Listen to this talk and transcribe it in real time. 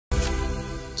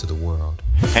to the world.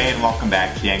 Hey and welcome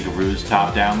back to YANGAROO's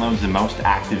top downloads and most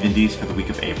active indies for the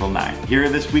week of April 9th. Here are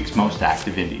this week's most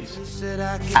active indies.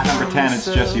 At number 10, it's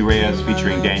Jessie Reyez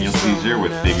featuring Daniel Caesar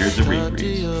with Figures of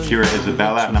Reyez. Kira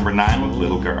Isabella at number 9 with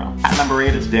Little Girl. At number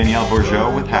 8, it's Danielle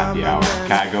Bourgeau with Happy Hour.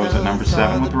 Kygo's at number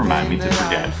 7 with Remind Me to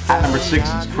Forget. At number 6,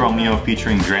 it's Chromeo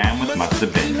featuring Dram with Must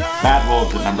Have Been. Bad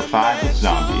Wolves at number 5 with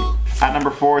Zombie. At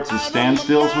number 4, it's the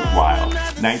Standstills with Wild.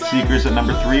 Night Seekers at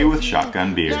number 3 with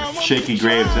Shotgun Beer. Shakey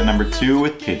Graves at number 2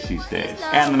 with Kids These Days.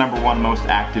 And the number 1 most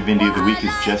active indie of the week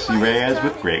is Jessie Reyez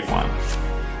with Great One.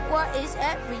 What is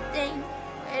everything?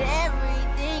 And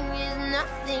everything is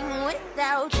nothing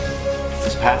without you.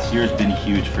 This past year has been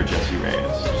huge for Jessie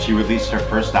Reyez. She released her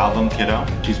first album, Kiddo.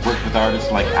 She's worked with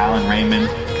artists like Alan Raymond,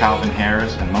 Calvin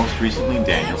Harris, and most recently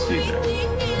Daniel Caesar.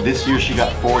 This year she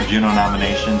got 4 Juno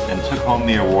nominations and took home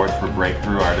the award for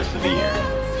Breakthrough Artist of the Year.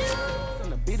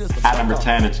 At number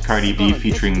 10, it's Cardi B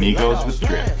featuring Migos with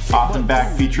Drip.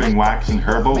 Ofenbach featuring Wax and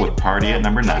Herbal with Party at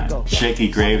number 9.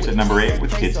 Shakey Graves at number 8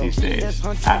 with Kids These Days.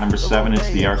 At number 7, it's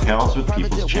the Arkells with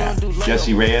People's Champ.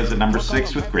 Jessie Reyez at number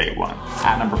 6 with Great One.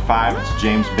 At number 5, it's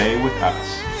James Bay with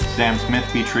Us. Sam Smith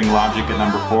featuring Logic at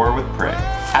number 4 with Pray.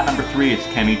 At number 3, it's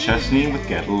Kenny Chesney with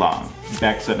Get Along.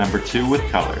 Beck's at number 2 with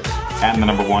Colors. And the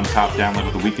number 1 top download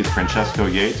of the week is Francesco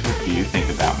Yates with Do You Think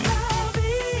About Me.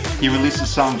 He released the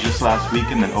song just last week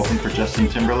and then opened for Justin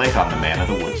Timberlake on the Man of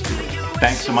the Woods tour.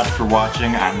 Thanks so much for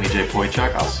watching. I'm Lee J.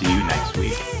 Poychuk. I'll see you next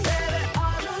week.